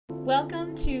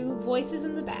Welcome to Voices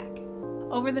in the Back.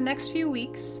 Over the next few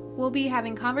weeks, we'll be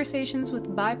having conversations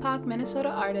with BIPOC Minnesota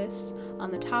artists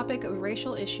on the topic of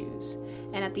racial issues,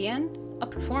 and at the end, a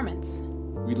performance.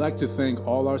 We'd like to thank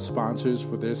all our sponsors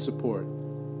for their support,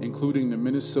 including the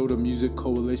Minnesota Music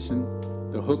Coalition,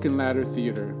 the Hook and Ladder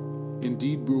Theater,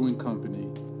 Indeed Brewing Company,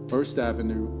 First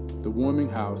Avenue, The Warming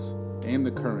House, and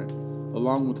The Current,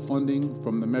 along with funding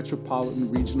from the Metropolitan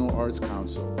Regional Arts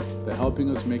Council for helping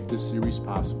us make this series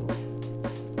possible.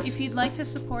 If you'd like to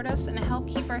support us and help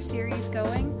keep our series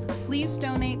going, please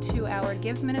donate to our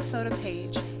Give Minnesota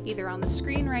page, either on the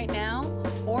screen right now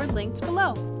or linked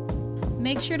below.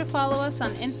 Make sure to follow us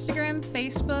on Instagram,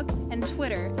 Facebook, and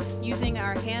Twitter using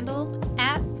our handle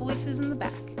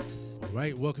 @VoicesInTheBack. All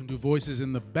right, welcome to Voices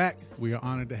in the Back. We are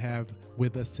honored to have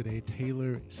with us today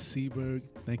Taylor Seberg.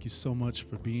 Thank you so much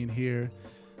for being here.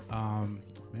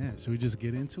 Man, should we just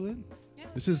get into it? Yeah,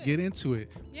 Let's just get into it.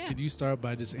 Yeah. Could you start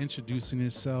by just introducing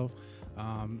yourself,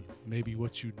 maybe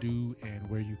what you do and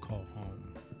where you call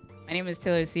home? My name is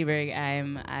Taylor Seberg.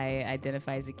 I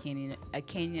identify as a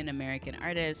Kenyan American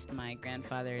artist. My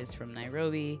grandfather is from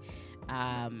Nairobi.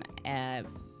 I'm a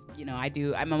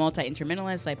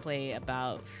multi-instrumentalist. I play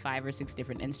about 5 or 6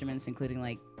 different instruments, including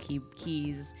like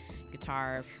keys,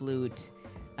 guitar, flute,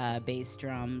 bass,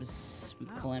 drums,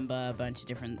 kalimba, a bunch of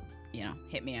different.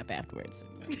 Hit me up afterwards.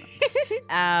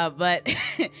 But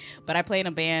I play in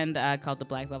a band called the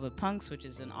Black Velvet Punks, which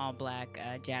is an all-black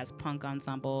jazz punk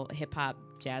ensemble, hip-hop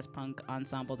jazz punk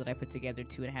ensemble that I put together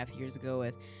 2.5 years ago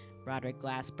with Roderick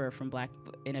Glasper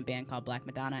in a band called Black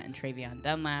Madonna and Travion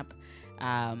Dunlap.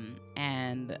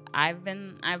 And I've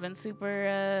been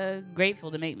super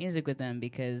grateful to make music with them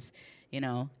because,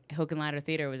 Hook and Ladder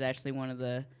Theater was actually one of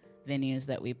the venues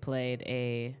that we played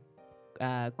a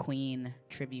Queen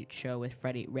tribute show with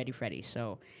Ready Freddie.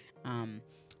 So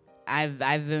I've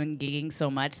been gigging so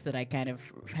much that I kind of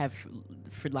have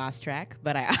lost track,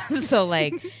 but I also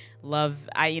love.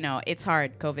 It's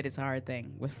hard. COVID is a hard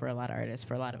thing for a lot of artists,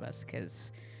 for a lot of us,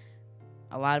 because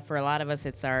for a lot of us,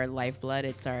 it's our lifeblood.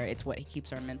 It's what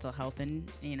keeps our mental health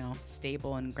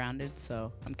stable and grounded.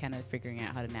 So I'm kind of figuring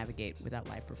out how to navigate without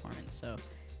live performance. So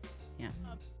yeah.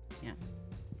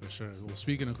 For sure. Well,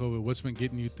 speaking of COVID, what's been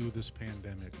getting you through this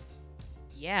pandemic?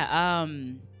 Yeah,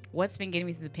 what's been getting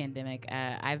me through the pandemic?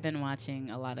 I've been watching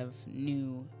a lot of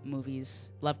new movies.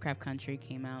 Lovecraft Country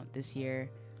came out this year,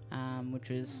 which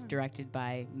was directed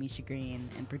by Misha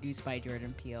Green and produced by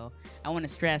Jordan Peele. I want to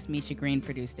stress Misha Green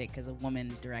produced it because a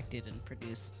woman directed and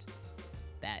produced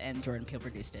that, and Jordan Peele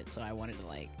produced it. So I wanted to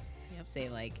say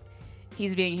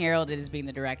he's being heralded as being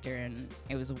the director, and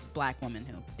it was a black woman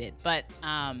who did. But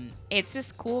it's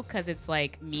just cool because it's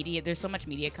like media. There's so much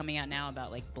media coming out now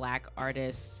about black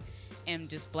artists and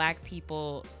just black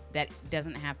people that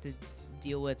doesn't have to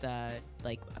deal with a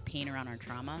pain around our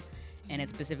trauma. And it's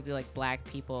specifically black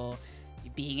people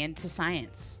being into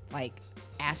science, like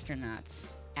astronauts,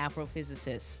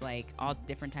 Afrophysicists, all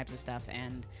different types of stuff.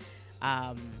 And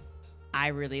I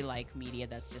really like media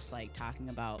that's just talking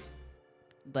about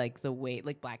the way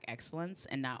black excellence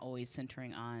and not always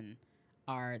centering on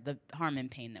the harm and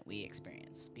pain that we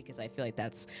experience, because I feel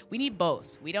we need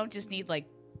both. We don't just need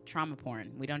trauma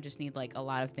porn. We don't just need a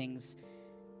lot of things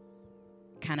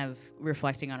kind of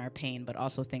reflecting on our pain, but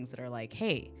also things that are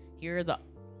hey, here are the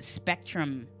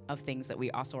spectrum of things that we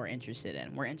also are interested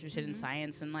in. We're interested in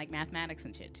science and mathematics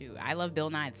and shit too. I love Bill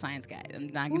Nye, the Science Guy.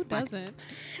 Who doesn't?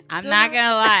 I'm not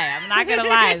gonna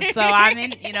lie. So I'm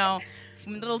in,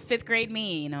 from little 5th grade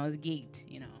me, is geeked,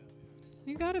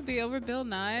 You gotta be over Bill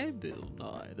Nye. Bill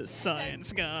Nye, the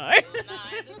Science Guy. Bill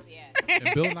Nye, And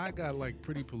Bill Nye got like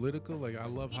pretty political. Like I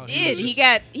love how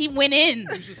he went in.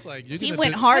 He was just like he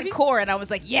went hardcore, and I was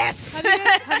like, yes.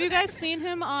 Have you guys seen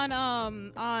him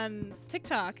on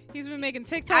TikTok? He's been making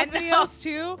TikTok videos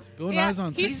too. Bill Nye's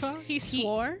on TikTok. He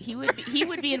swore he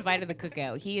would be invited to the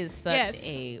cookout. He is such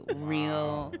a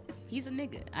real. He's a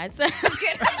nigga.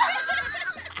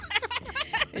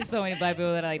 There's so many black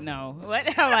people that I know.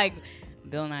 What? I'm like,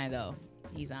 Bill Nye though.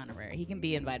 He's honorary. He can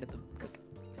be invited to the cookout.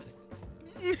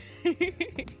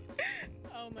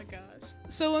 Oh my gosh.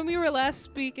 So when we were last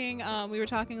speaking, we were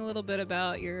talking a little bit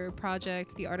about your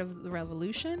project, The Art of the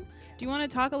Revolution. Do you want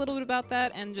to talk a little bit about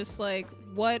that and just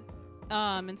what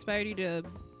inspired you to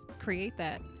create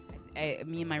that?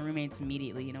 Me and my roommates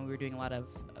immediately, we were doing a lot of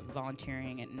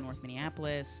volunteering in North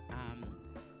Minneapolis,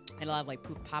 and a lot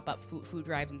of pop-up food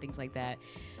drives and things like that.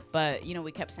 But,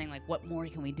 we kept saying, what more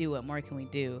can we do? What more can we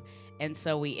do? And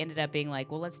so we ended up being well,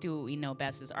 let's do what we know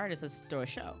best as artists. Let's throw a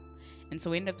show. And so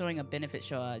we ended up throwing a benefit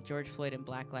show, a George Floyd and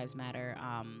Black Lives Matter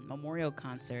memorial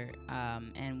concert.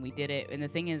 And we did it. And the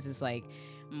thing is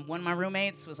One of my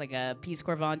roommates was like a Peace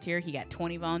Corps volunteer. He got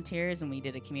 20 volunteers, and we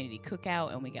did a community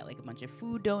cookout, and we got like a bunch of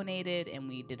food donated, and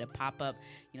we did a pop-up,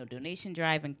 donation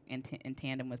drive in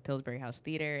tandem with Pillsbury House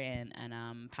Theater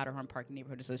and Powderhorn Park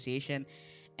Neighborhood Association,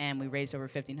 and we raised over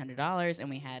 $1,500, and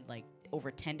we had like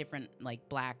over 10 different like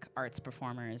Black arts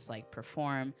performers like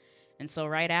perform. And so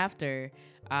right after,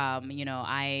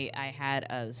 I had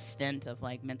a stint of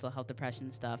like mental health depression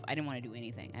stuff. I didn't want to do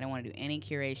anything. I didn't want to do any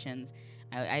curations.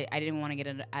 I didn't want to get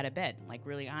out of bed. Like,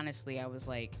 really honestly, I was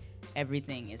like,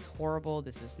 everything is horrible.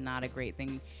 This is not a great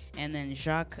thing. And then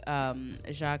Jacques Elat,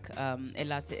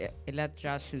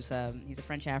 he's a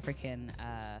French African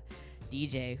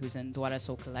DJ who's in Douala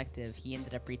Soul Collective. He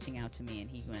ended up reaching out to me,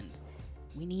 and he went,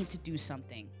 we need to do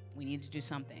something.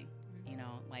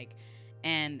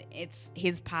 And it's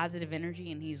his positive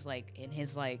energy, and he's like, in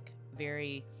his like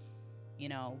very,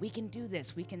 we can do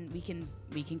this. We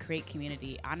can create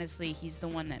community. Honestly, he's the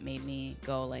one that made me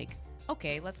go like,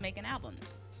 okay, let's make an album.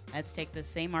 Let's take the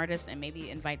same artist and maybe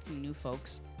invite some new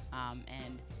folks,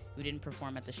 and who didn't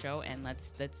perform at the show, and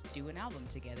let's do an album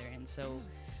together. And so,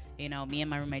 me and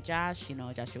my roommate Josh,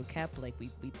 Joshua Kep, like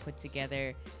we put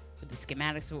together the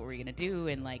schematics of what we're gonna do,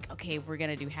 and like, okay, we're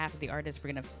gonna do half of the artists.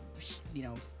 We're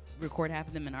gonna, record half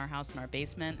of them in our house in our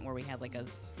basement, where we had like a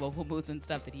vocal booth and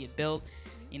stuff that he had built,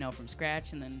 from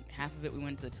scratch. And then half of it we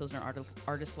went to the Tilsner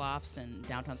Artist Lofts in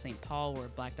downtown St. Paul, where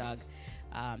Black Dog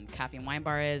Coffee and Wine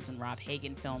Bar is, and Rob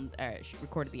Hagen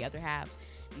recorded the other half.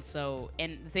 And so,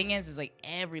 and the thing is like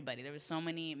everybody, there was so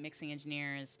many mixing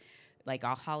engineers, like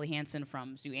Holly Hansen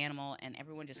from Zoo Animal, and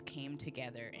everyone just came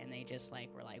together, and they just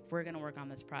like were like, we're gonna work on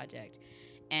this project.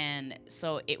 And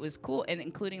so it was cool, and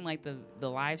including like the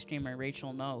live streamer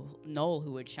Rachel Knoll,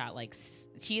 who had shot like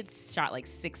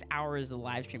 6 hours of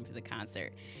live stream for the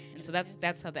concert. And so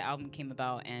that's how the album came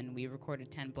about, and we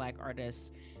recorded 10 Black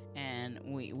artists, and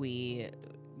we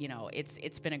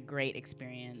it's been a great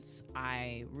experience.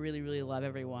 I really, really love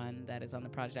everyone that is on the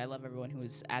project. I love everyone who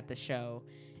was at the show,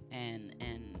 and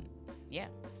yeah.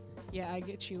 Yeah, I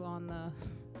get you on the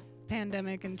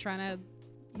pandemic and trying to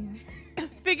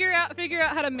figure out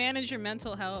how to manage your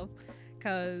mental health,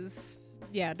 because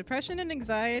depression and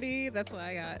anxiety, that's what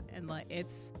I got, and like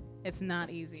it's not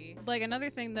easy. Like, another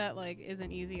thing that like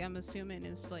isn't easy, I'm assuming,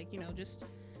 is like just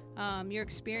your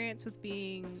experience with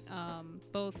being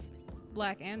both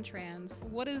Black and trans.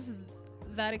 What is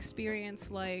that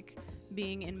experience like,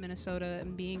 being in Minnesota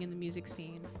and being in the music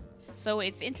scene? So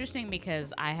it's interesting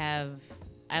because I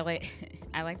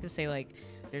like to say, like,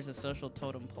 there's a social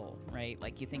totem pole, right?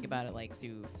 Like, you think about it like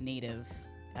through native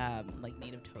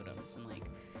totems and like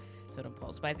totem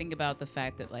poles. But I think about the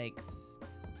fact that like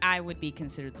I would be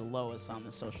considered the lowest on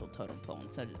the social totem pole,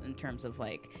 in terms of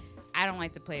like, I don't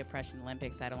like to play oppression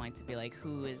Olympics. I don't like to be like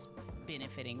who is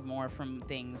benefiting more from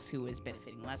things, who is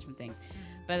benefiting less from things.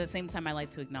 But at the same time, I like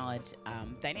to acknowledge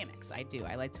dynamics. I do.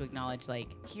 I like to acknowledge, like,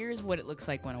 here's what it looks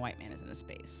like when a white man is in a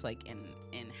space, like, and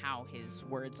how his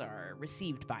words are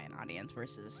received by an audience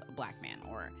versus a Black man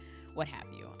or what have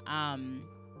you.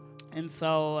 And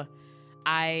so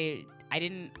I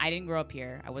didn't grow up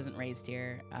here. I wasn't raised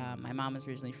here. My mom was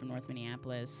originally from North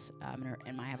Minneapolis,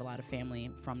 and I have a lot of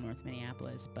family from North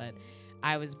Minneapolis. But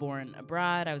I was born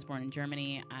abroad. I was born in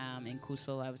Germany. In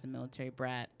Kusel, I was a military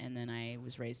brat, and then I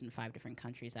was raised in 5 different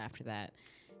countries after that.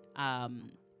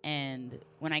 And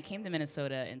when I came to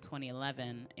Minnesota in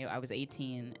 2011, I was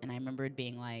 18, and I remember it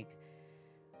being like,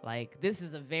 this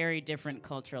is a very different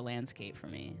cultural landscape for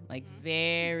me. Like,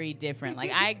 very different.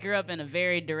 Like, I grew up in a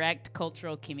very direct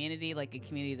cultural community, like a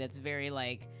community that's very,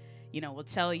 like, will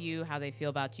tell you how they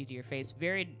feel about you to your face,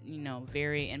 very,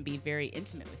 and be very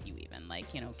intimate with you even. Like,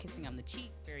 kissing on the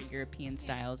cheek, very European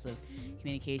styles of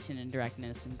communication and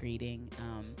directness and greeting.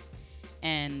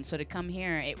 And so to come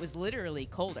here, it was literally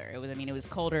colder. It was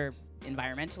colder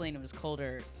environmentally, and it was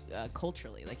colder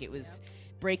culturally. Like, it was...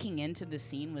 breaking into the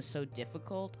scene was so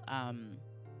difficult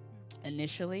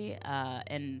initially,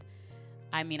 and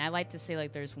I mean, I like to say,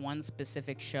 like, there's one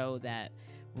specific show that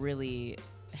really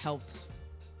helped,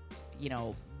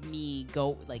 me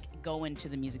go into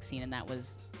the music scene, and that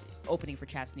was opening for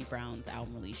Chastity Brown's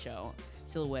album release show,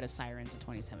 Silhouette of Sirens, in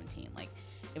 2017. Like,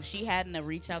 if she hadn't have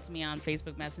reached out to me on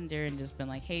Facebook Messenger and just been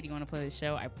like, hey, do you want to play this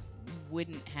show, I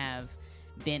wouldn't have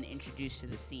been introduced to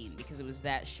the scene, because it was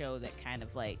that show that kind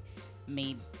of like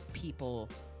made people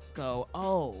go,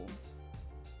 oh,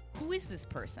 who is this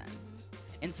person?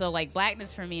 And so, like,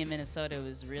 Blackness for me in Minnesota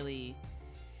was really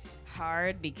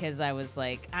hard, because I was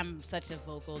like, I'm such a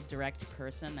vocal, direct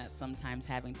person that sometimes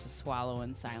having to swallow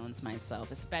and silence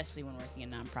myself, especially when working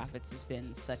in nonprofits, has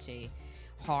been such a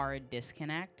hard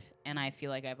disconnect, and I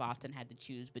feel like I've often had to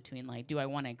choose between like, do I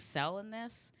want to excel in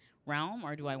this realm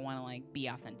or do I want to like be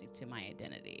authentic to my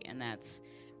identity? And that's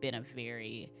been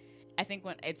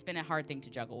it's been a hard thing to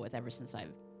juggle with ever since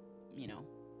I've,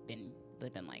 been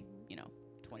living like,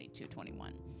 22,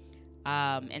 21.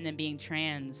 And then being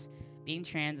trans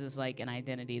is like an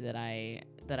identity that I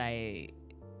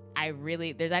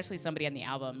really, there's actually somebody on the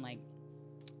album like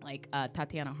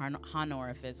Tatiana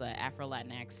Hanorf is a Afro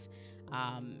Latinx,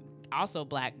 also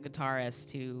black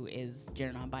guitarist who is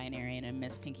gender non-binary and a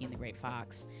Miss Pinky and the Great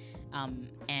Fox.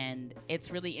 And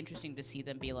it's really interesting to see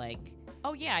them be like,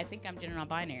 oh yeah, I think I'm gender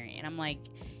non-binary. And I'm like,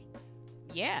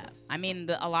 yeah. I mean,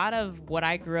 a lot of what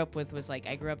I grew up with was like,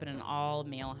 I grew up in an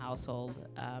all-male household,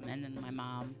 and then my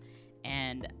mom.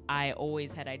 And I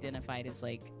always had identified as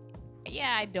like,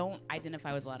 yeah, I don't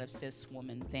identify with a lot of cis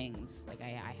woman things. Like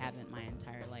I haven't my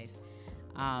entire life.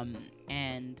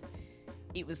 And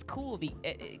it was cool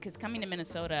because coming to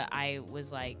Minnesota, I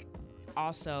was like,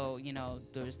 also,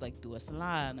 there was like Dua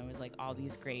Salah, and there was like all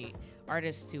these great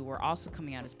artists who were also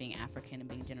coming out as being African and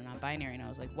being gender non-binary. And I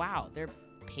was like, wow, they're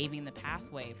paving the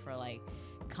pathway for like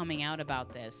coming out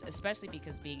about this, especially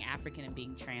because being African and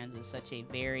being trans is such a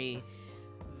very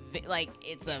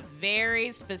it's a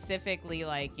very specifically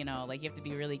like you have to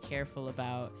be really careful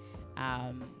about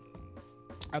how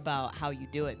you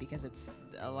do it, because it's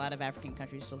a lot of African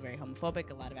countries still very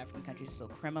homophobic. A lot of African countries still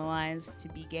criminalize to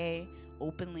be gay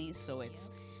openly. So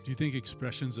it's. Do you think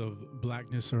expressions of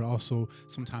blackness are also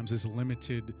sometimes as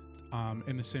limited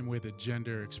in the same way that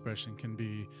gender expression can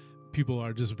be? People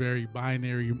are just very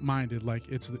binary minded, like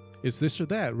it's this or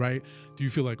that, right? Do you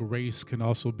feel like race can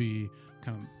also be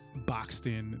kind of boxed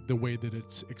in the way that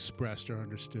it's expressed or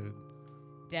understood?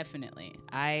 Definitely.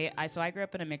 So I grew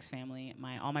up in a mixed family.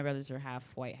 All my brothers are half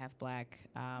white, half black,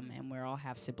 and we're all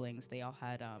half siblings. They all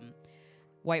had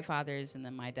white fathers, and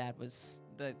then my dad was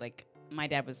a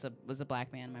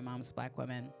black man. My mom's a black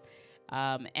woman,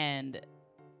 and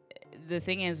the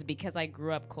thing is, because I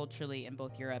grew up culturally in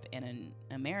both Europe and in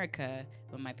America,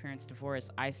 when my parents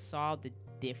divorced, I saw the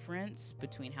difference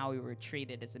between how we were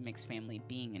treated as a mixed family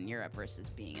being in Europe versus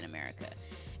being in America.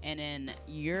 And in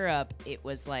Europe, it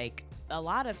was like a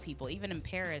lot of people, even in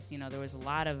Paris, there was a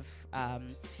lot of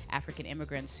African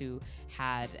immigrants who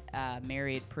had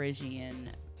married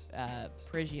Parisian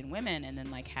women and then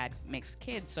like had mixed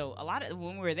kids. So a lot of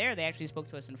when we were there, they actually spoke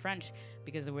to us in French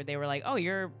because they were like, oh,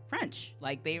 you're French.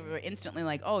 Like they were instantly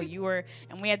like, oh, you were,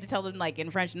 and we had to tell them like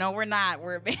in French, no, we're not.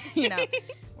 We're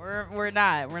we're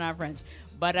not French.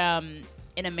 But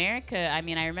in America, I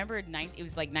mean, I remember it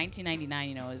was like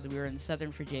 1999. As we were in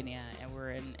Southern Virginia, and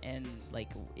we're in like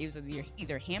it was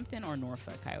either Hampton or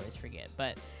Norfolk. I always forget,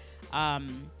 but.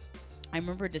 I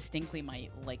remember distinctly my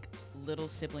like little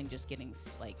sibling just getting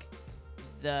like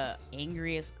the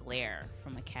angriest glare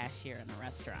from a cashier in a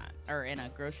restaurant or in a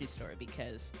grocery store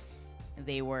because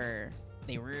they were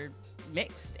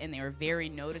mixed, and they were very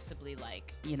noticeably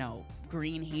like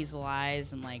green hazel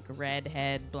eyes and like red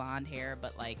head, blonde hair,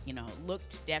 but like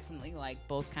looked definitely like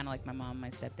both kind of like my mom and my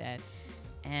stepdad.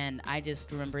 And I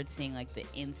just remembered seeing like the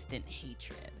instant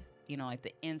hatred, like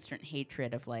the instant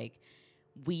hatred of like,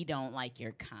 we don't like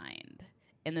your kind.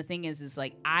 And the thing is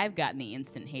like I've gotten the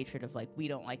instant hatred of like, we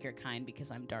don't like your kind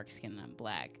because I'm dark skinned and I'm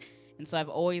black. And so I've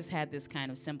always had this kind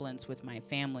of semblance with my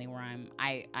family where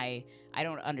I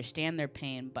don't understand their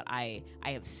pain, but I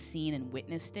have seen and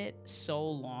witnessed it so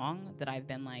long that I've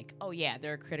been like, oh yeah,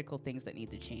 there are critical things that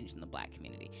need to change in the black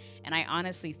community. And I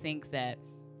honestly think that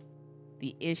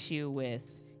the issue with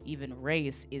even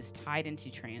race is tied into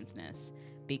transness,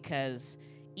 because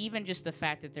even just the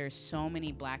fact that there's so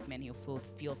many black men who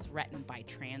feel threatened by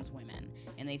trans women,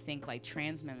 and they think like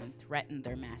trans women threaten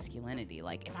their masculinity.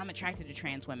 Like if I'm attracted to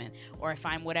trans women, or if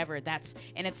I'm whatever,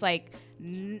 and it's like,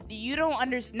 you don't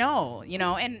understand,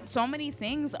 and so many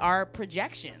things are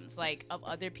projections like of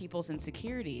other people's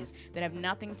insecurities that have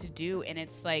nothing to do. And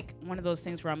it's like one of those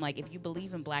things where I'm like, if you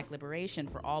believe in black liberation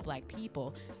for all black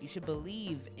people, you should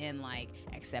believe in like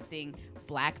accepting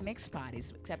black mixed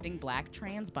bodies, accepting black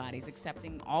trans bodies,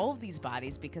 accepting all of these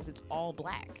bodies, because it's all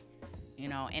black,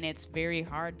 and it's very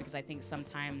hard because I think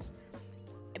sometimes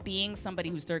being somebody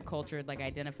who's third cultured, like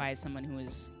identifies someone who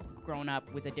has grown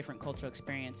up with a different cultural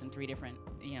experience in 3 different,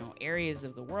 areas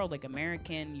of the world, like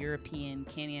American, European,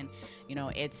 Kenyan,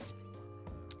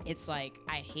 it's like,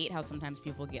 I hate how sometimes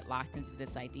people get locked into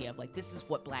this idea of like, this is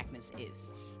what blackness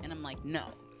is. And I'm like, no.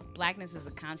 Blackness is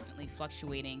a constantly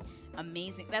fluctuating,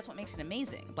 amazing. That's what makes it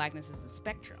amazing. Blackness is a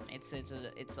spectrum. It's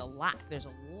a lot. There's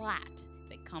a lot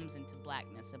that comes into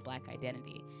blackness and black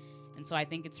identity. And so I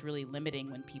think it's really limiting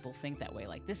when people think that way,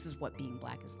 like, this is what being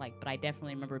black is like. But I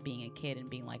definitely remember being a kid and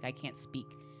being like, I can't speak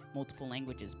multiple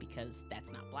languages because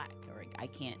that's not black, or I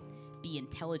can't be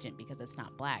intelligent because that's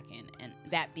not black. And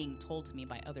that being told to me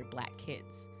by other black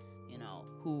kids, you know,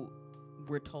 who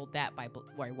were told that by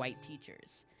white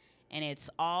teachers. And it's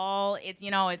all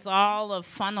a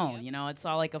funnel, you know, it's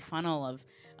all like a funnel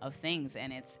of things,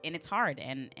 and it's hard,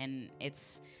 and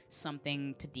it's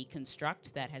something to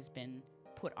deconstruct that has been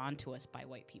put onto us by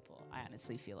white people, I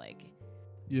honestly feel like.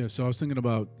 Yeah, so I was thinking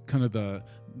about kind of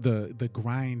the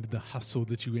grind, the hustle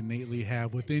that you innately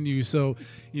have within you. So,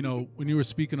 you know, when you were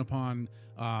speaking upon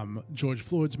George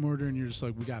Floyd's murder, and you're just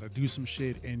like, we got to do some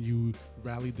shit, and you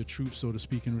rallied the troops, so to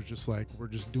speak, and were just like, we're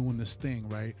just doing this thing,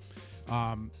 right?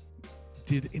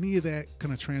 Did any of that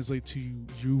kind of translate to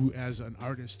you as an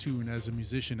artist too, and as a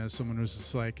musician, as someone who's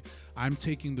just like, I'm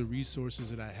taking the resources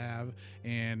that I have,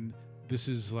 and this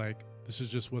is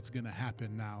just what's gonna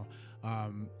happen now?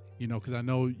 You know, because I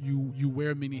know you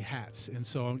wear many hats, and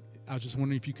so I was just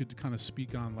wondering if you could kind of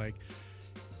speak on, like,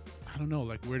 I don't know,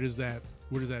 like, where does that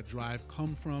drive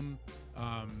come from?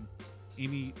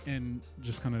 And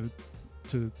just kind of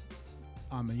to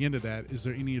on the end of that, is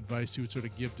there any advice you would sort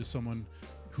of give to someone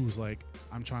who's like,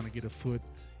 I'm trying to get a foot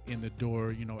in the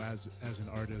door, you know, as an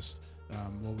artist?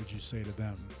 What would you say to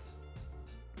them?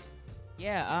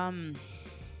 Yeah,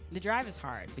 the drive is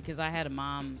hard because I had a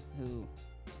mom who,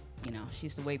 you know, she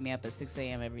used to wake me up at 6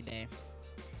 a.m. every day.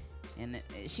 And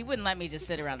she wouldn't let me just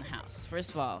sit around the house.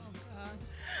 First of all,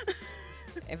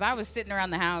 if I was sitting around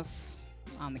the house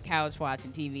on the couch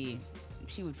watching TV,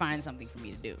 she would find something for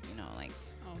me to do, you know, like,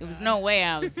 there was no way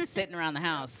I was sitting around the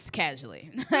house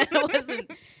casually. That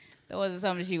wasn't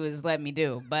something she was letting me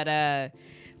do. But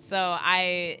so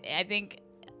I think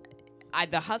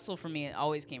the hustle for me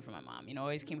always came from my mom. You know,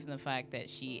 always came from the fact that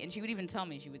she would even tell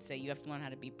me, she would say, you have to learn how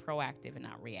to be proactive and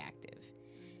not reactive.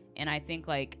 And I think,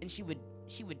 like, and she would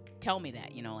tell me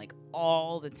that, you know, like,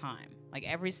 all the time, like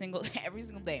every single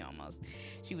day almost.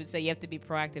 She would say you have to be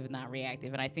proactive and not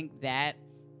reactive. And I think that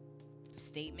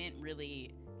statement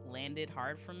really landed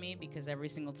hard for me, because every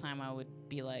single time I would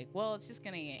be like, well, it's just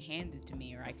gonna get handed to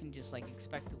me, or I can just, like,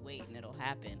 expect to wait and it'll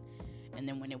happen. And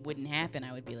then when it wouldn't happen,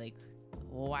 I would be like,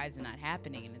 well, why is it not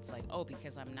happening? And it's like, oh,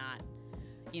 because I'm not,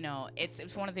 you know, it's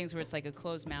one of the things where it's like a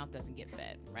closed mouth doesn't get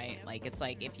fed, right? Like, it's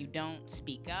like, if you don't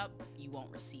speak up, you won't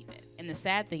receive it. And the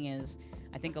sad thing is,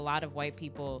 I think a lot of white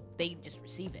people, they just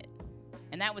receive it.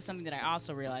 And that was something that I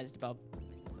also realized about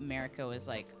America, is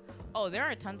like, oh, there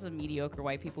are tons of mediocre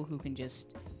white people who can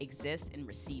just exist and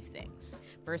receive things.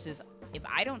 Versus, if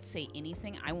I don't say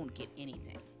anything, I won't get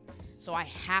anything. So I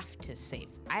have to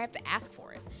ask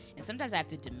for it. And sometimes I have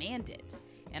to demand it.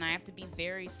 And I have to be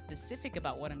very specific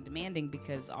about what I'm demanding,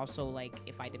 because also, like,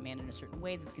 if I demand in a certain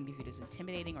way, that's going to be viewed as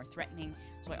intimidating or threatening.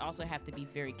 So I also have to be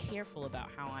very careful about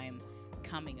how I'm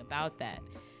coming about that.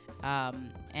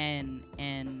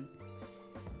 And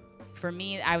for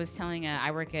me, I was telling,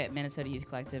 I work at Minnesota Youth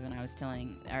Collective, and I was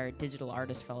telling our digital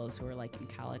artist fellows who are, like, in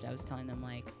college, I was telling them,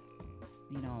 like,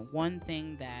 you know, one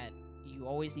thing that you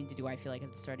always need to do, I feel like,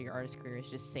 at the start of your artist career, is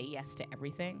just say yes to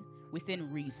everything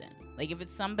within reason. Like, if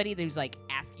it's somebody who's, like,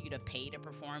 asking you to pay to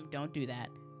perform, don't do that.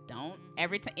 Don't.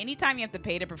 Anytime you have to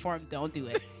pay to perform, don't do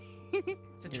it.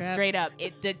 It's a Just trap. straight up.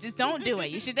 Just don't do it.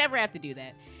 You should never have to do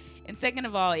that. And second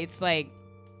of all, it's like,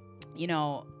 you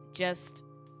know, just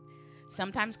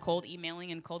sometimes cold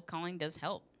emailing and cold calling does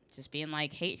help. Just being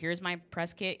like, hey, here's my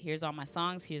press kit. Here's all my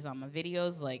songs. Here's all my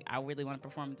videos. Like, I really want to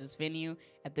perform at this venue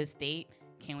at this date.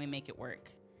 Can we make it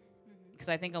work? Because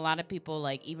I think a lot of people,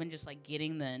 like, even just, like,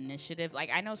 getting the initiative. Like,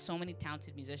 I know so many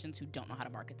talented musicians who don't know how to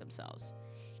market themselves.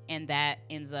 And that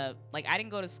ends up, like, I didn't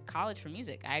go to college for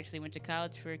music. I actually went to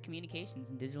college for communications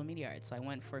and digital media arts. So I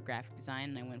went for graphic design,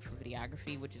 and I went for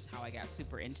videography, which is how I got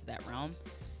super into that realm.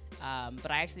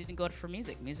 But I actually didn't go for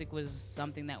music. Music was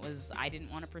something that I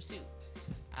didn't want to pursue.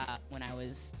 When I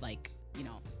was, like, you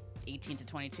know, 18 to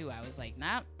 22, I was like,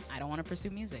 nah, I don't want to pursue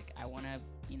music. I want to,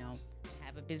 you know,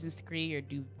 have a business degree or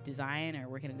do design or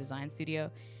work in a design studio.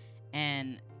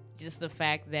 And just the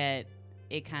fact that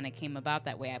it kind of came about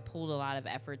that way, I pulled a lot of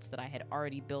efforts that I had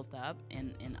already built up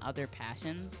in other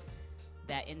passions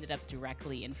that ended up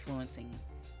directly influencing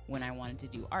when I wanted to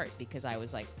do art, because I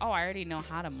was like, oh, I already know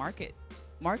how to market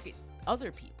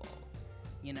other people.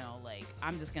 You know, like,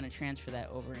 I'm just going to transfer that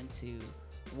over into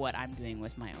what I'm doing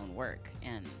with my own work.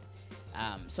 And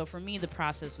so for me, the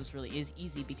process is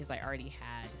easy because I already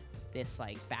had this,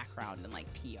 like, background in, like,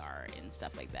 PR and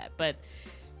stuff like that. But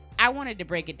I wanted to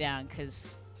break it down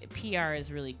because PR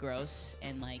is really gross,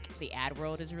 and, like, the ad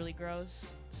world is really gross.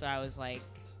 So I was like,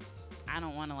 I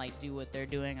don't want to, like, do what they're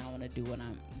doing. I want to do what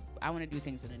to do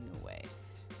things in a new way.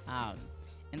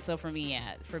 And so for me,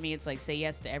 it's like say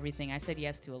yes to everything. I said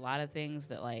yes to a lot of things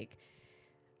that like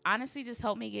honestly just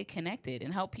help me get connected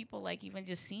and help people like even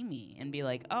just see me and be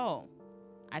like, oh,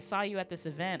 I saw you at this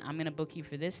event. I'm going to book you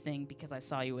for this thing because I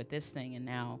saw you at this thing. And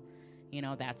now,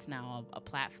 that's now a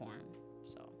platform.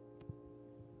 So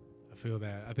I feel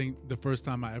that. I think the first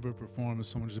time I ever performed,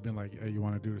 someone just been like, hey, you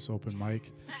want to do this open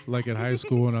mic? Like at high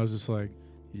school. And I was just like,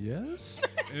 yes.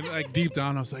 And like deep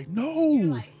down, I was like,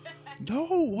 no,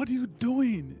 what are you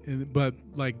doing? But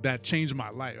like that changed my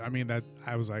life. I mean, that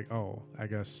I was like, oh, I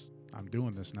guess I'm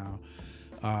doing this now.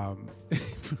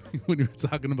 When you were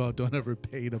talking about don't ever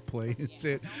pay to play and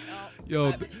shit,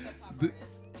 yo,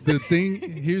 the thing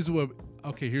here's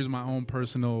my own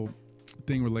personal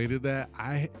thing related to that.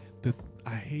 I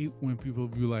hate when people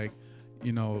be like,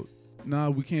 nah,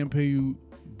 we can't pay you,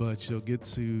 but you'll get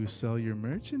to sell your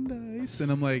merchandise,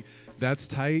 and I'm like, that's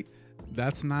tight.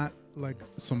 That's not like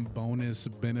some bonus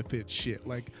benefit shit.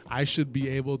 Like I should be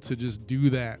able to just do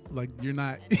that. Like you're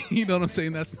not, you know what I'm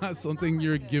saying? That's not something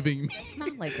you're giving me. It's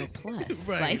not like a plus.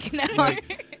 Right. Like, no.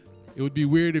 Like, it would be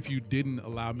weird if you didn't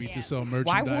allow me to sell merchandise.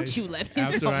 Why won't you let me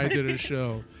after sell I did a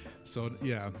show? So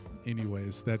yeah.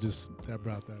 Anyways, that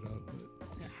brought that up.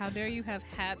 How dare you have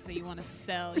hats that you want to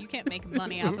sell? You can't make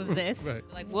money off of this. Right.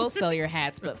 Like we'll sell your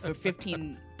hats, but for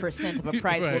 15% of a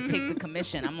price, Right. we'll take the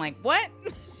commission. I'm like, what?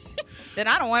 Then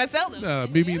I don't want to sell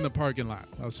them. Meet me in the parking lot.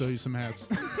 I'll show you some hats.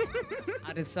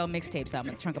 I'll just sell mixtapes out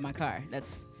in the trunk of my car.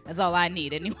 That's all I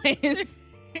need, anyways.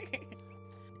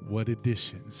 What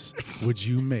additions would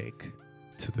you make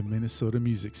to the Minnesota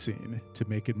music scene to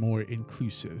make it more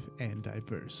inclusive and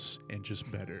diverse and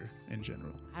just better in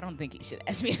general? I don't think you should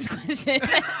ask me this question.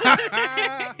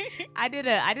 I did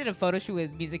a photo shoot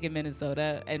with Music in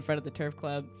Minnesota in front of the Turf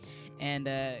Club, and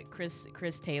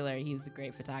Chris Taylor, he was a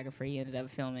great photographer. He ended up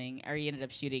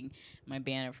shooting my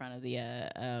band in front of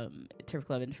the Turf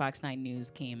Club, and Fox 9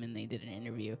 News came and they did an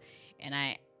interview, and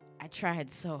I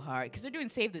tried so hard because they're doing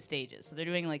Save the Stages. So they're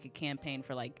doing like a campaign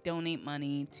for like donate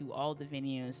money to all the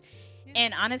venues. Yeah.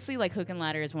 And honestly, like Hook and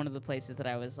Ladder is one of the places that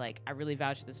I was like, I really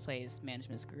vouch for this place.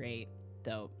 Management's great,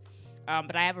 dope.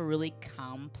 But I have a really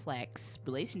complex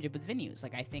relationship with venues.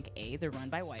 Like I think they're run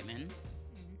by white men.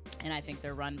 And I think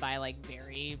they're run by like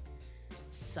very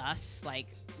sus,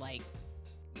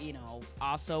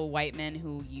 also white men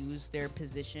who use their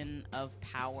position of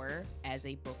power as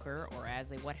a booker or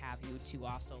as a what have you to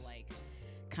also like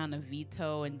kind of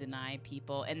veto and deny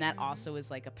people. And that also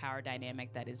is like a power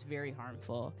dynamic that is very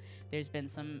harmful. There's been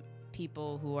some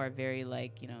people who are very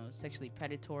sexually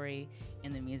predatory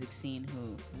in the music scene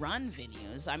who run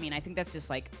venues. I mean, I think that's just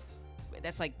like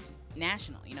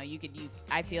national.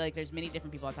 I feel like there's many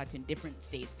different people I've talked to in different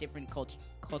states, different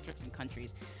cultures and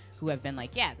countries who have been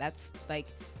like, yeah, that's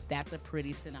a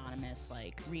pretty synonymous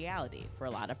like reality for a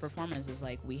lot of performers. Is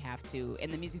like we have to,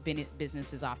 and the music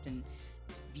business is often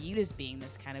viewed as being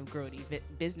this kind of grody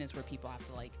business where people have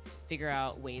to like figure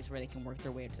out ways where they can work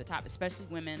their way up to the top, especially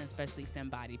women, especially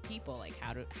femme-bodied people, like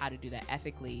how to do that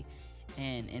ethically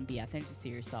and be authentic to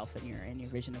yourself and your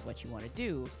vision of what you want to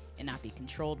do and not be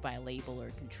controlled by a label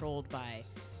or controlled by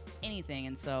anything.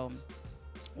 And so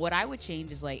what I would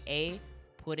change is like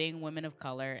putting women of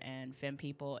color and femme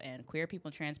people and queer people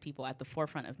and trans people at the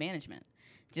forefront of management.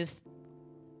 Just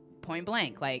point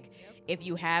blank. Like if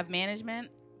you have management,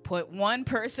 put one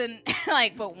person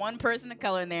of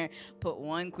color in there, put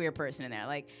one queer person in there.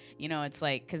 Like, it's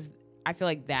like, because I feel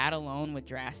like that alone would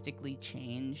drastically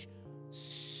change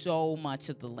so much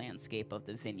of the landscape of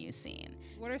the venue scene.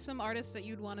 What are some artists that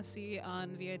you'd want to see on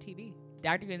VITB?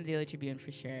 Dr. Green, the Daily Tribune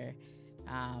for sure.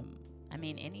 I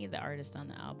mean, any of the artists on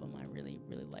the album, I really,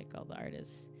 really like all the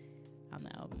artists on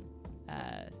the album.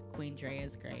 Queen Drea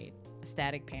is great.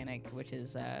 Static Panic, which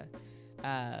is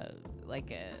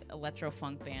like a electro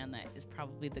funk band that is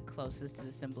probably the closest to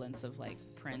the semblance of like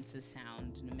Prince's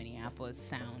sound and the Minneapolis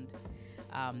sound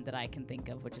that I can think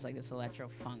of, which is like this electro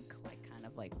funk, like kind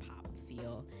of like pop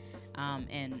feel.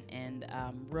 And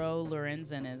Ro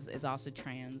Lorenzen is also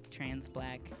trans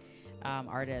black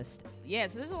artist. Yeah,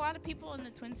 so there's a lot of people in the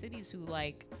Twin Cities who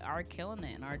like are killing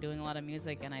it and are doing a lot of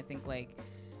music, and I think like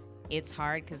it's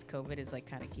hard because COVID is like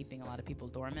kind of keeping a lot of people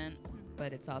dormant,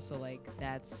 but it's also like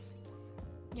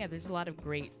there's a lot of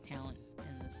great talent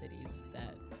in the cities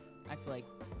that I feel like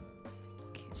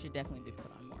should definitely be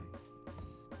put on more.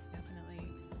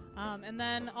 Definitely. And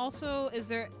then also, is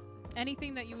there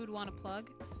anything that you would want to plug?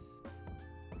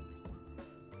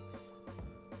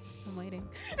 I'm waiting.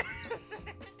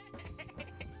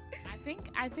 I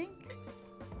think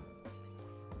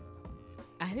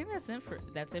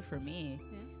that's it for me.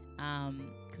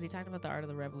 because he talked about the art of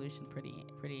the revolution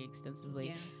pretty extensively.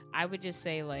 Yeah. I would just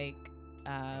say, like,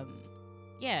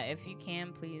 if you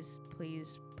can, please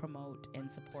promote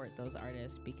and support those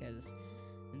artists, because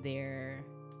the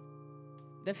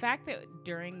fact that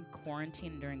during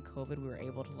quarantine, during COVID, we were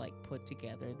able to like put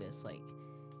together this like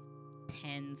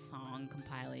 10-song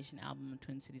compilation album of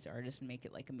Twin Cities artists and make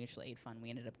it like a mutual aid fund.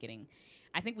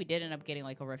 I think we did end up getting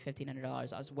like over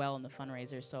 $1,500 as well in the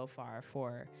fundraiser so far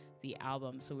for the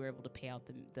album, so we were able to pay out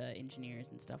the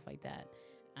engineers and stuff like that.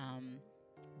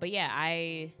 But yeah,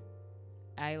 I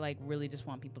like really just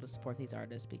want people to support these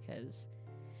artists because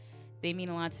they mean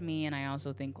a lot to me, and I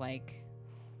also think like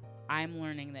I'm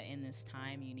learning that in this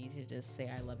time you need to just say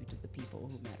I love you to the people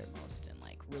who matter most and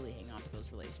like really hang on to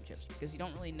those relationships, because you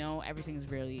don't really know. Everything's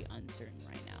really uncertain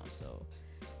right now, so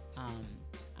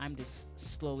I'm just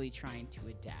slowly trying to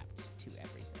adapt to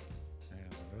everything. Yeah,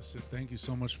 that's it. Thank you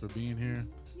so much for being here.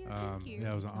 Thank you.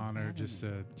 Yeah, it was an honor just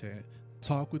to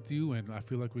talk with you, and I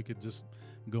feel like we could just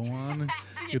go on.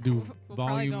 Could do We'll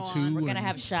probably volume go 2 on. We're gonna and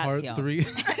have shots, part y'all. 3.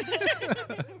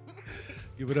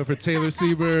 Give it up for Taylor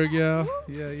Seaberg, yeah.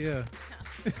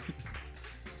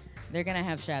 They're gonna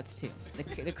have shots too.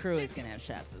 The crew is gonna have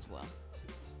shots as well.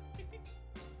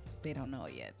 They don't know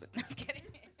it yet, but just kidding.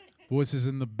 Voices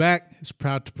in the Back is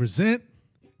proud to present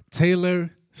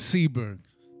Taylor Seaberg.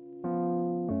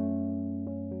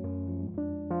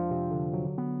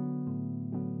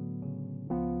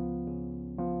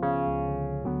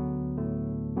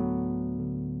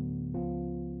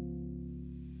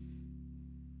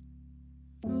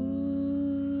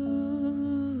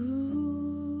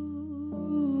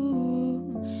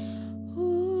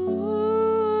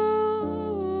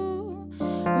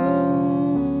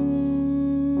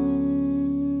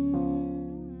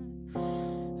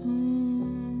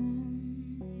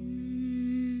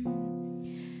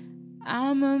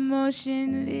 I'm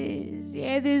emotionless,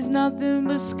 yeah, there's nothing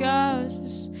but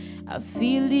scars. I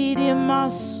feel it in my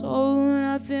soul,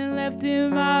 nothing left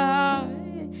in my heart.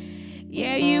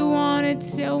 Yeah, you wanna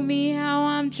tell me how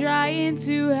I'm trying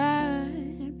to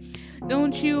hide.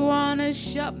 Don't you wanna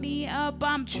shut me up?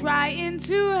 I'm trying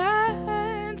to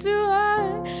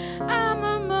hide, I'm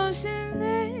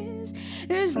emotionless,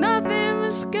 there's nothing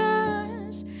but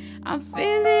scars. I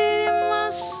feel it in my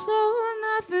soul,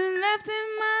 nothing left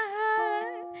in my heart.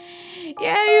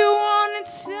 Yeah, you wanna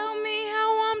tell me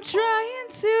how I'm trying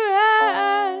to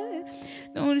hide.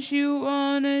 Don't you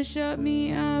wanna shut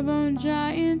me up? I'm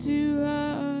trying to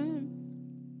hide.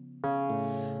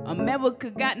 America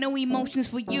got no emotions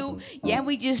for you. Yeah,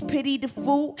 we just pity the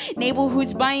fool.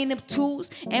 Neighborhoods buying up tools,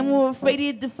 and we're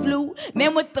afraid of the flu.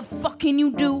 Man, what the fuck can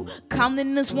you do?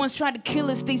 Colonists once tried to kill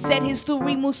us. They said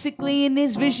history moves sickly in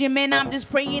this vision. Man, I'm just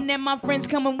praying that my friends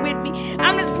coming with me.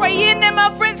 I'm just praying that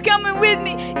my friends coming with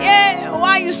me. Yeah,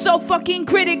 why you so fucking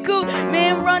critical?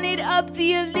 Man, run it up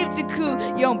the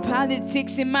elliptical. Yo,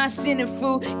 politics in my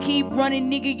centerfold. Keep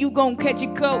running, nigga, you gon' catch a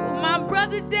cold. My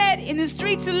brother dead in the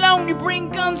streets alone. You bring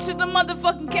guns to the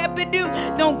motherfucking capital.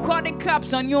 Don't call the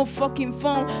cops on your fucking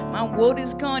phone. My world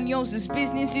is gone, yours is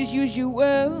business as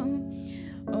usual.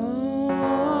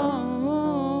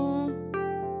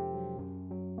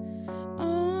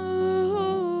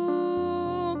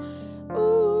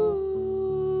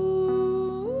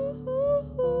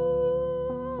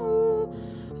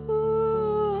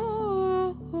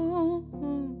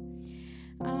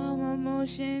 I'm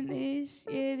emotionless,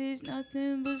 yeah, there's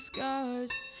nothing but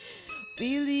scars.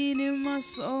 Feeling in my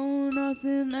soul,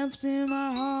 nothing left in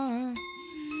my heart.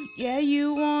 Yeah,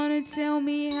 you wanna tell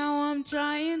me how I'm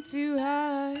trying to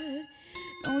hide.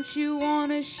 Don't you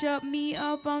wanna shut me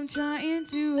up? I'm trying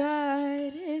to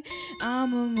hide.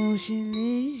 I'm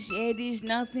emotionless, yeah, there's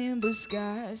nothing but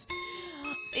scars.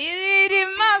 Feel it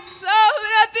in my soul,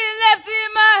 nothing left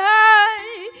in my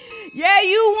heart. Yeah,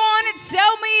 you wanna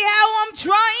tell me how I'm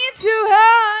trying to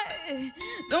hide.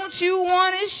 Don't you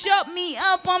wanna shut me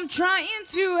up? I'm trying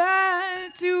to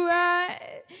hide.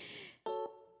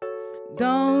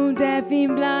 Don't deaf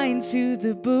and blind to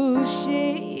the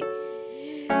bullshit.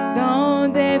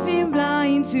 Don't deaf and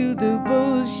blind to the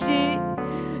bullshit.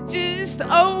 Just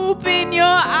open your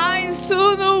eyes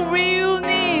to the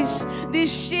realness.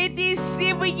 This shit is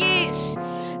serious.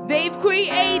 They've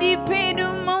created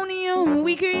pandemonium.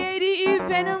 We created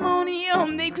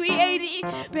pandemonium. They created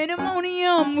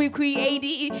pandemonium. We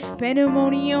created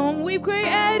pandemonium. We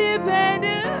created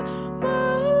pandemonium.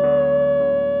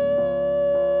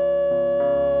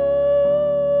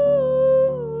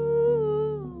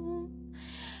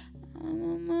 I'm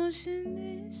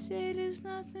emotionless. It is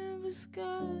nothing but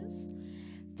scars.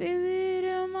 Feel it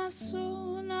in my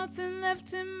soul. Nothing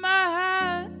left in my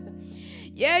heart.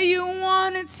 Yeah, you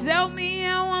wanna tell me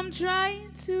how I'm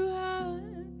trying too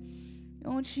hard.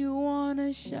 Don't you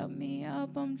wanna shut me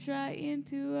up? I'm trying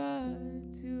too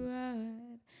hard, too hard.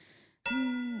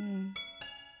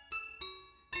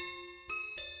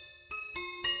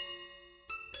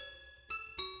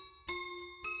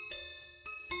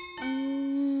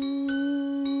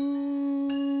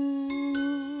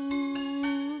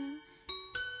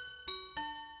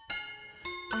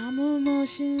 I'm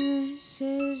emotionless,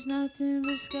 there's nothing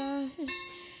but scars. Feel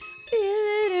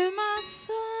it in my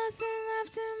soul, nothing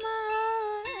left in my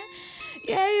heart.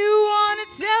 Yeah, you wanna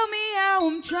tell me how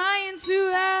I'm trying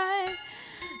too hard.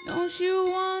 Don't you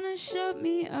wanna shut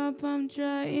me up? I'm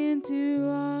trying too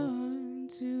hard,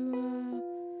 too hard.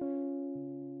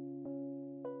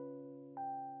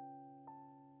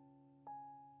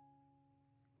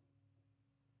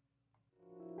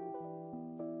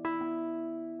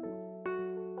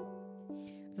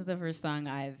 This is the first song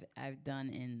I've done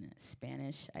in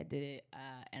Spanish. I did it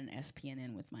at an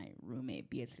SPNN with my roommate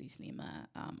Beatriz Lima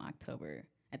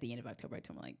at the end of October,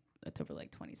 October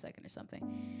 22nd or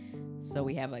something. So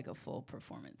we have like a full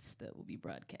performance that will be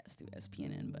broadcast through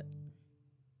SPNN, but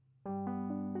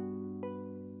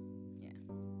yeah.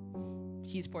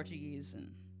 She's Portuguese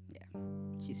and yeah.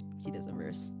 She does a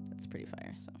verse. That's pretty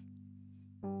fire, so.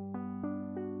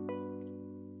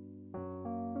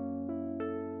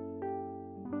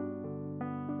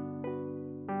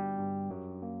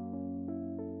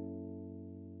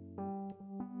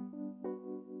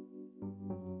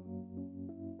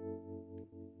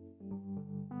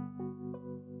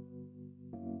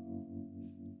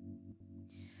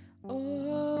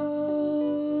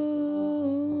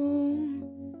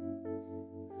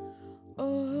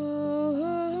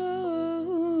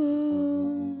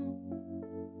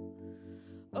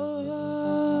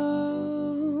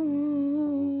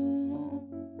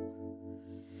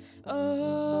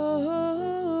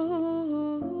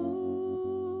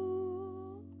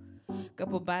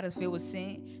 Couple bottles filled with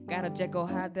sin. Got a Jekyll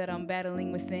high that I'm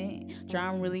battling within.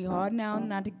 Trying really hard now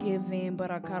not to give in, but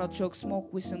I caught a choke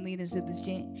smoke with some liters of this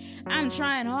gin. I'm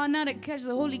trying hard now to catch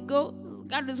the Holy Ghost.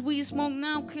 Got this weed smoke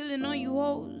now, I'm killing all you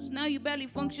hoes. Now you barely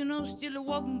functional, still a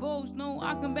walking ghost. No,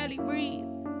 I can barely breathe.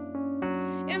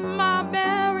 In my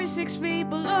belly 6 feet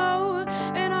below,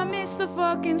 and I miss the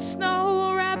fucking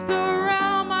snow. Wrapped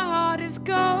around my heart is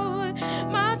cold.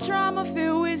 My trauma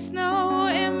filled with snow,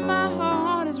 and my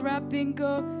heart is wrapped in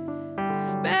gold.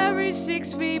 Buried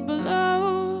 6 feet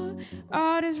below,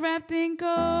 heart is wrapped in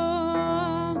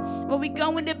gold. When we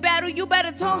go into battle, you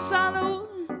better talk salud.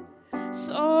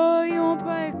 Soy un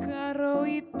pecado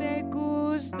y te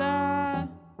gusta.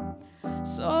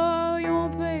 Soy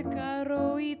un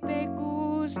pecado y te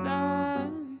gusta.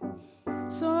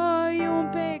 Soy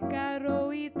un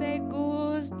pecado y te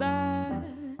gusta.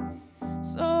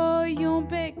 Soy un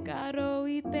pecado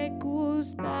y te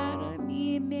gusta.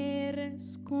 Me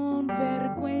miras con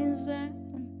vergüenza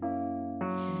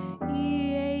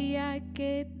y ella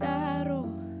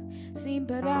quedaron sin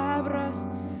palabras.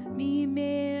 Me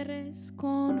miras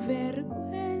con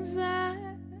vergüenza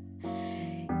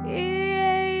y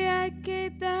ella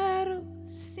quedaron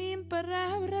sin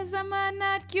palabras. I'm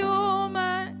not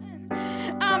human,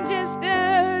 I'm just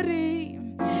dirty.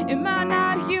 Am I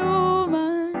not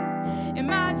human? Am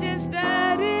I just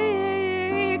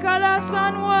dirty? Call us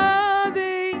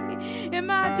unworthy. Am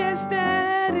I just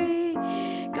dirty?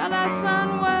 Call us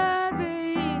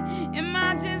unworthy. Am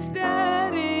I just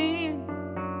dirty?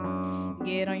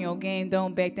 Get on your game,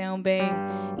 don't back down, babe.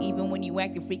 Even when you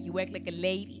act a freak, you act like a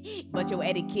lady. But your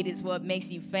etiquette is what makes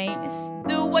you famous.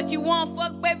 Do what you want,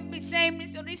 fuck baby, be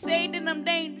shameless. So they say that I'm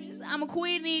dangerous. I'm a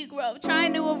queer Negro,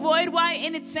 trying to avoid white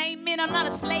entertainment. I'm not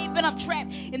a slave, but I'm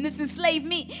trapped in this enslaved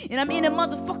me. And I'm in a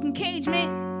motherfucking cage,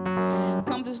 man.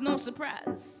 Comes as no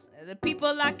surprise. The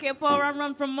people I care for, I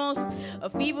run from most. A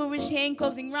feverish hand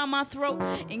closing round my throat.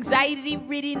 Anxiety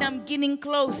ridden, I'm getting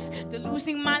close to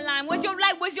losing my line. Where's your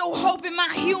light? Where's your hope? Am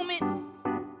I human?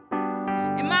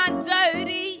 Am I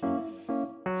dirty?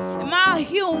 Am I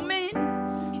human?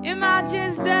 Am I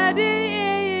just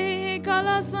dirty? Call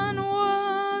us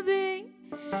unworthy.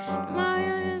 Am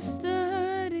I just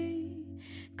dirty?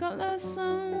 Call us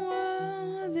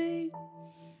unworthy.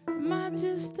 Am I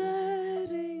just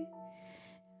dirty?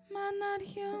 Am I not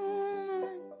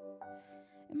human?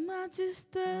 Am I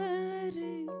just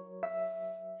dirty?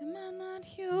 Am I not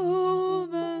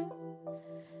human?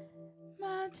 Am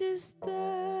I just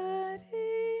dirty?